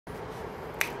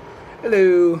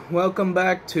Hello, welcome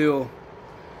back to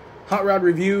Hot Rod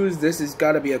Reviews. This has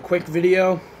got to be a quick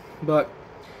video, but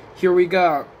here we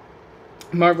got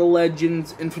Marvel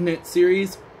Legends Infinite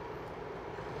Series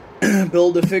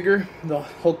Build-A-Figure, the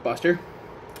Hulkbuster.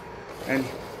 And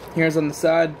here's on the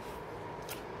side,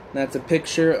 that's a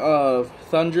picture of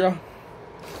Thundra,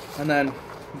 and then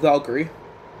Valkyrie.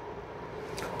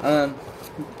 And then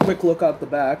quick look out the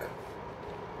back.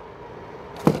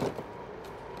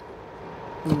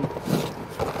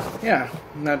 Yeah,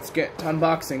 let's get to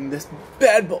unboxing this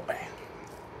bad boy.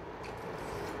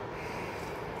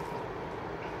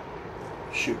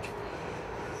 Shoot.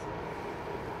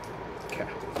 Okay.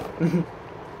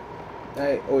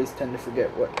 I always tend to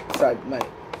forget what side my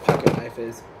pocket knife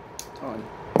is on.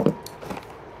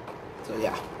 So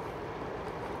yeah.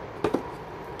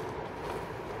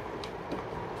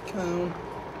 Come on.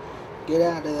 Get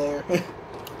out of there.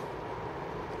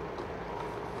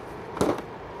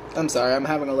 I'm sorry, I'm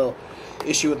having a little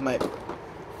issue with my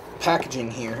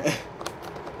packaging here.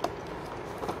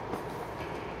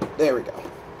 There we go.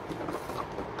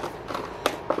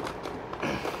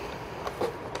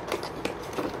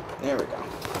 There we go.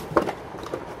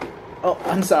 Oh,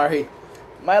 I'm sorry.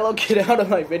 Milo, get out of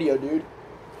my video, dude.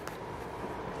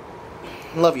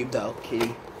 Love you, though,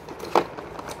 kitty.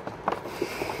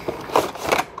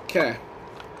 Okay.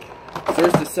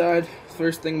 First aside,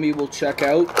 first thing we will check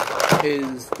out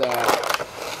is the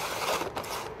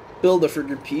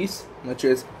Build-A-Figure piece, which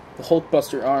is the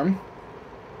Hulkbuster arm.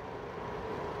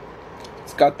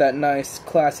 It's got that nice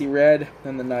classy red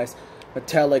and the nice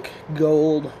metallic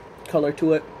gold color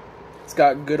to it. It's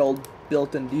got good old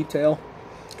built-in detail.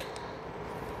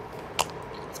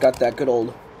 It's got that good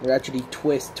old ratchety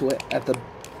twist to it at the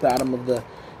bottom of the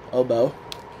elbow.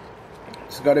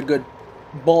 It's got a good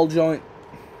ball joint.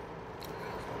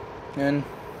 And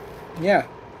yeah,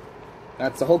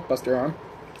 that's the Hulkbuster arm.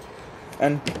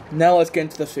 And now let's get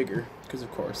into the figure, because of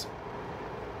course.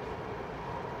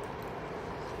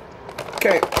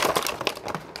 Okay.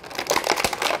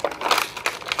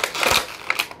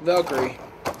 Valkyrie.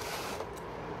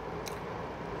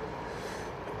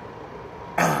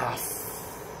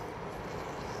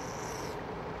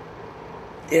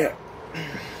 Yeah.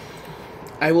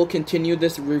 I will continue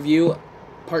this review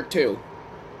part 2.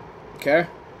 Okay?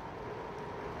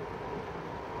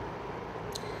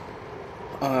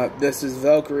 This is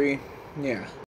Valkyrie. Yeah.